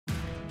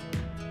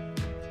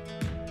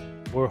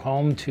We're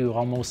home to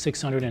almost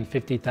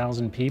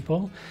 650,000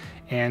 people,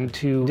 and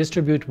to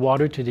distribute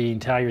water to the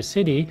entire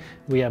city,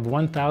 we have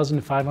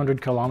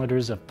 1,500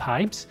 kilometers of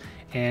pipes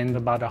and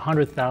about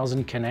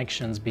 100,000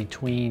 connections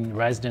between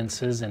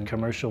residences and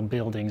commercial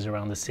buildings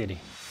around the city.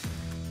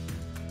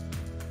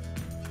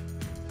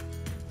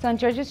 So on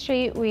Georgia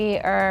Street, we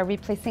are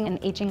replacing an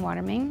aging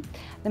water main.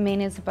 The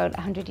main is about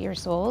 100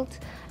 years old.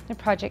 The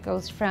project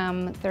goes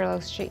from Thurlow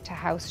Street to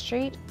Howe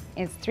Street.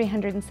 It's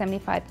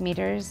 375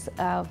 meters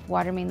of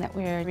water main that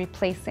we're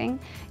replacing.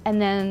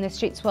 And then the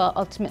streets will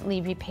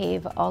ultimately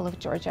repave all of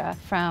Georgia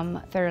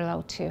from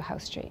Thurlow to Howe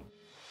Street.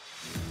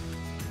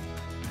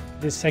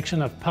 This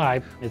section of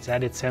pipe is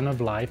at its end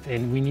of life,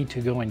 and we need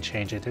to go and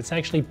change it. It's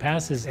actually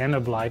past its end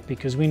of life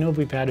because we know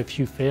we've had a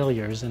few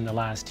failures in the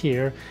last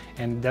year,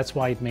 and that's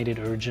why it made it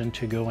urgent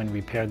to go and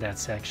repair that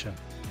section.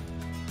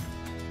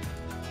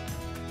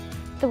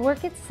 The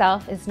work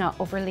itself is not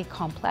overly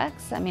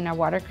complex. I mean, our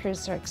water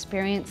crews are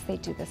experienced, they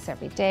do this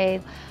every day.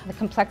 The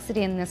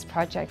complexity in this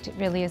project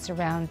really is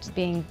around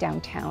being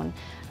downtown.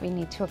 We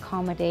need to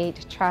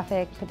accommodate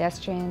traffic,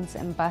 pedestrians,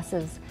 and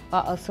buses,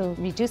 while also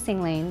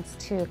reducing lanes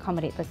to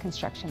accommodate the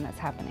construction that's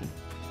happening.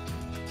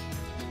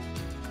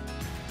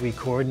 We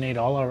coordinate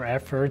all our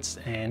efforts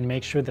and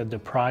make sure that the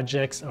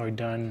projects are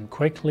done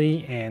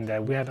quickly, and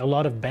that we have a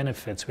lot of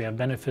benefits. We have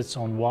benefits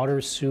on water,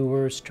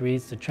 sewer,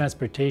 streets, the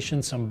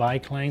transportation, some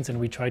bike lanes, and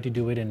we try to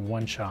do it in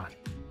one shot.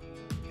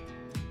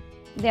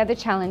 The other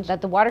challenge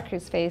that the water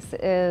crews face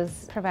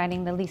is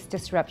providing the least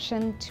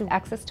disruption to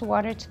access to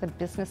water to the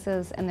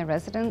businesses and the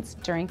residents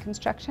during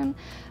construction.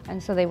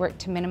 And so they work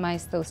to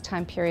minimize those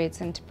time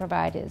periods and to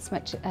provide as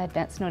much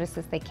advance notice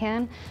as they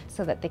can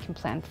so that they can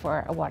plan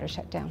for a water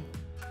shutdown.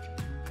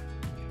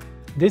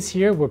 This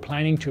year, we're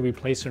planning to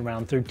replace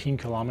around 13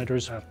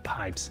 kilometers of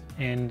pipes,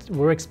 and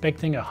we're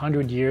expecting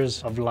 100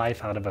 years of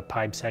life out of a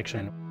pipe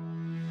section.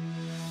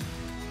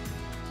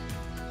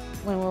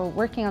 When we're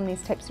working on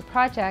these types of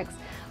projects,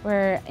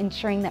 we're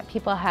ensuring that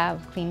people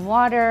have clean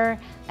water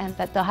and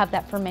that they'll have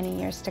that for many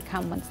years to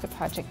come once the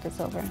project is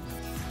over.